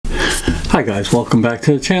Hi guys, welcome back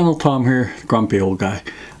to the channel. Tom here, grumpy old guy.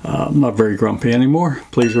 I'm not very grumpy anymore.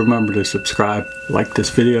 Please remember to subscribe, like this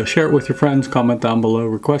video, share it with your friends, comment down below,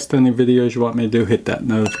 request any videos you want me to do, hit that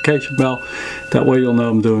notification bell. That way you'll know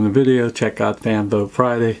I'm doing a video. Check out Fan Vote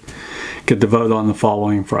Friday. Get to vote on the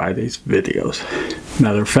following Friday's videos.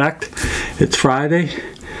 Matter of fact, it's Friday.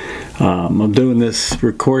 I'm doing this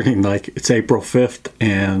recording like it's April 5th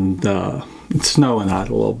and it's snowing out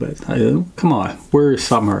a little bit. Come on, where's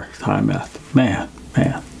summertime at? Man,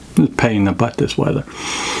 it's a pain in the butt, this weather.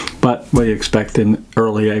 But what do you expect in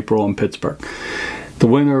early April in Pittsburgh? The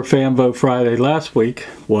winner of Fan Vote Friday last week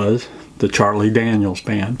was the Charlie Daniels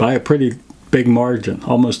Band by a pretty big margin,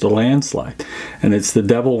 almost a landslide. And it's The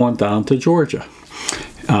Devil Went Down to Georgia.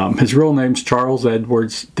 His real name's Charles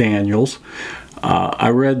Edwards Daniels. I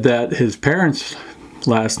read that his parents'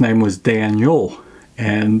 last name was Daniel,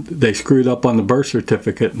 and they screwed up on the birth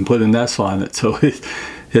certificate and put an S on it, so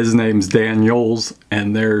his name's Daniels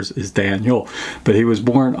and theirs is Daniel. But he was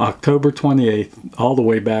born October 28th, all the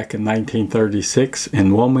way back in 1936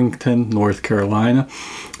 in Wilmington, North Carolina.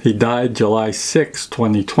 He died July 6,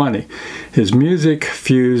 2020. His music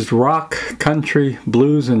fused rock, country,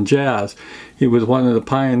 blues, and jazz. He was one of the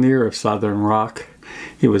pioneers of Southern rock.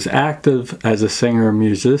 He was active as a singer and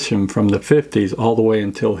musician from the 50s all the way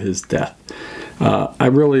until his death.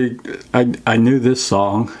 I knew this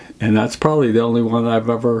song, and that's probably the only one I've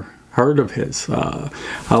ever heard of his. I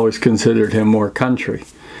always considered him more country,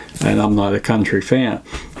 and I'm not a country fan.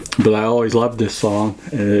 But I always loved this song,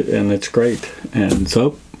 and it's great. And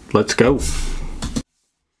so, let's go.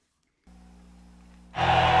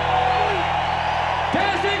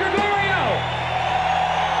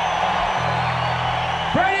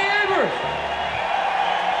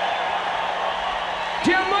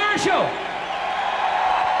 Jim Marshall,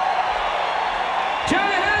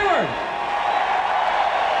 Johnny Hayward,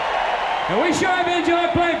 and we sure have enjoyed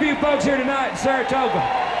playing for you folks here tonight in Saratoga.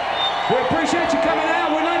 We appreciate you coming out.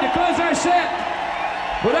 We'd like to close our set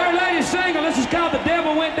with our latest single. This is called The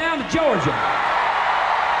Devil Went Down to Georgia.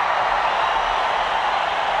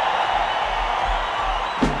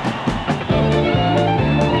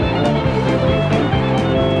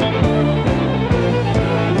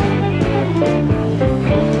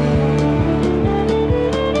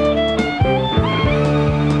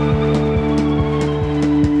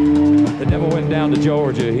 Down to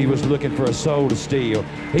Georgia, he was looking for a soul to steal.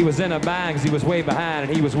 He was in a bind because he was way behind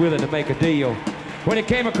and he was willing to make a deal. When he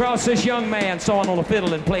came across this young man sawing on a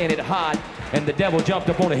fiddle and playing it hot, and the devil jumped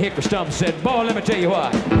up on a hickory stump and said, "Boy, let me tell you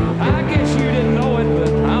what, I guess you didn't know it, but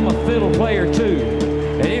I'm a fiddle player too.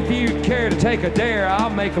 And if you care to take a dare, I'll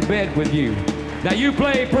make a bet with you. Now you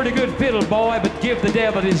play pretty good fiddle, boy, but give the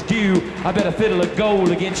devil his due. I bet a fiddle of gold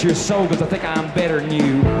against your soul because I think I'm better than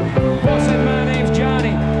you." Boy said, "My name's Johnny,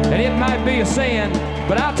 and it might be a sin,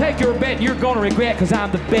 but I'll take your bet and you're gonna regret because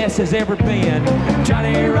I'm the best as ever been.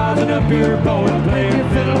 Johnny, rising up your bow and play your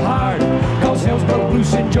fiddle hard, cause hell's broke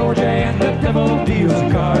loose in Georgia and the devil deals the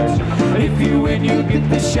cards. If you win, you get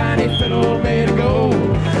this shiny fiddle made of gold.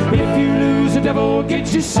 If you lose, the devil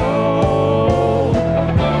gets your soul."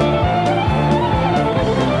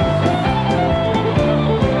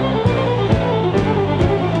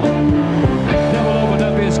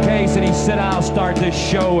 And he said, "I'll start this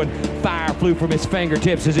show," and fire flew from his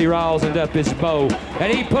fingertips as he rosined up his bow.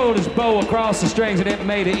 And he pulled his bow across the strings and it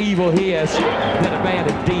made an evil hiss. Then a band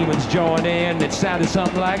of demons joined in and it sounded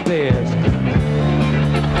something like this.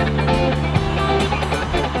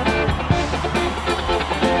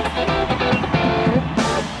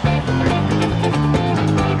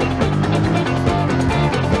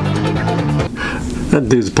 That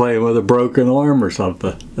dude's playing with a broken arm or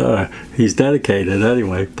something. He's dedicated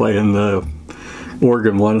anyway, playing the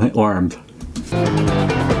organ one-armed.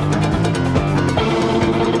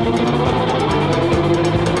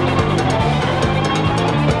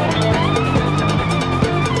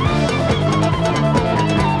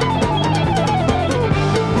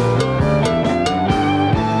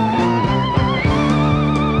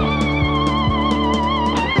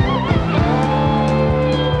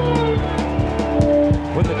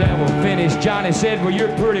 Johnny said, "Well, you're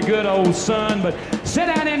pretty good, old son, but sit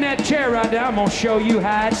down in that chair right there. I'm gonna show you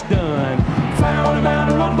how it's done. Fire on the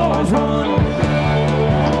mountain, run, boys, run.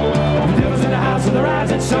 The devil's in the house of the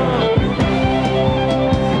rising sun.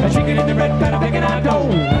 A chicken in the red pan, picking out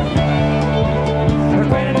gold. Her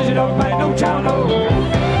granted is a dog, but no child knows."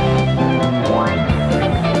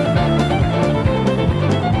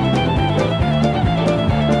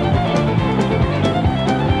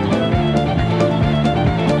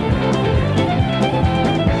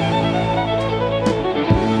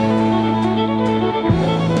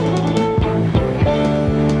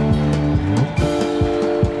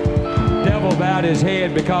 his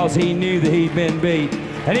head because he knew that he'd been beat.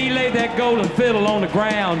 And he laid that golden fiddle on the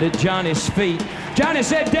ground at Johnny's feet. Johnny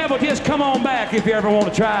said, devil, just come on back if you ever want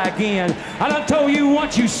to try again. I done told you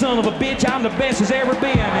once, you son of a bitch, I'm the best there's ever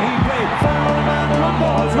been. And he played, "Fall around the run,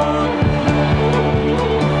 boys, run.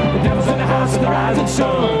 The devil's in the house of the rising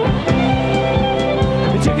sun.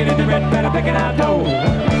 The chicken in the red better picking out dough.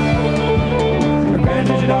 The grand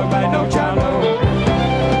is your dog by no child, no."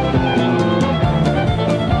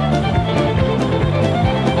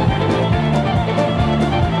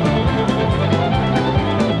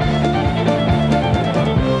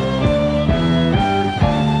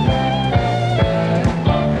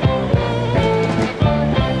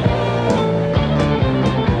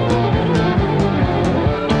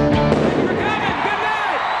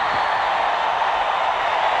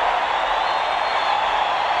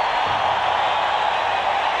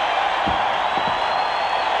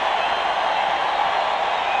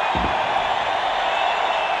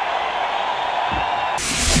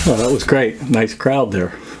 Oh, that was great. Nice crowd there.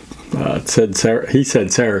 He said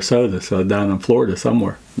Sarasota, so down in Florida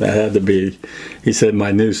somewhere. That had to be, he said,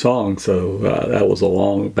 my new song, so that was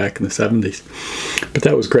back in the 70s. But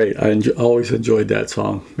that was great. I always enjoyed that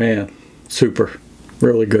song. Man, super.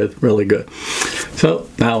 Really good, really good. So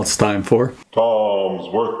now it's time for Tom's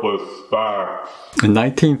Worthless Facts. In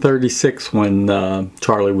 1936, when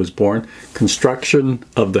Charlie was born, construction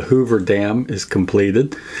of the Hoover Dam is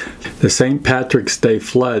completed. The St. Patrick's Day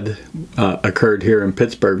flood occurred here in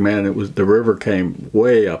Pittsburgh. Man, the river came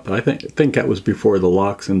way up. I think that was before the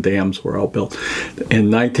locks and dams were all built.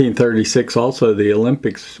 In 1936, also the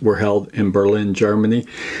Olympics were held in Berlin, Germany.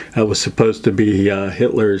 It was supposed to be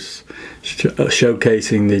Hitler's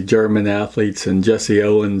showcasing the German athletes, and Jesse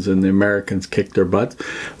Owens and the Americans kicked their butts.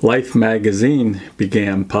 Life magazine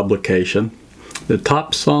began publication. The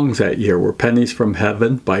top songs that year were Pennies from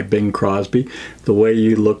Heaven by Bing Crosby, The Way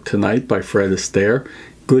You Look Tonight by Fred Astaire,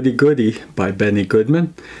 Goody Goody by Benny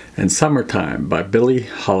Goodman, and Summertime by Billie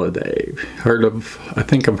Holiday. I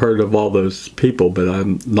think I've heard of all those people, but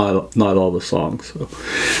I'm not all the songs. So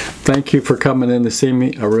thank you for coming in to see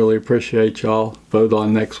me. I really appreciate y'all. Vote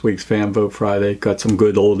on next week's Fan Vote Friday. Got some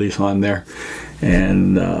good oldies on there.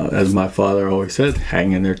 And as my father always said,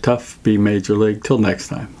 hang in there tough, be Major League. Till next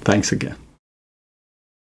time. Thanks again.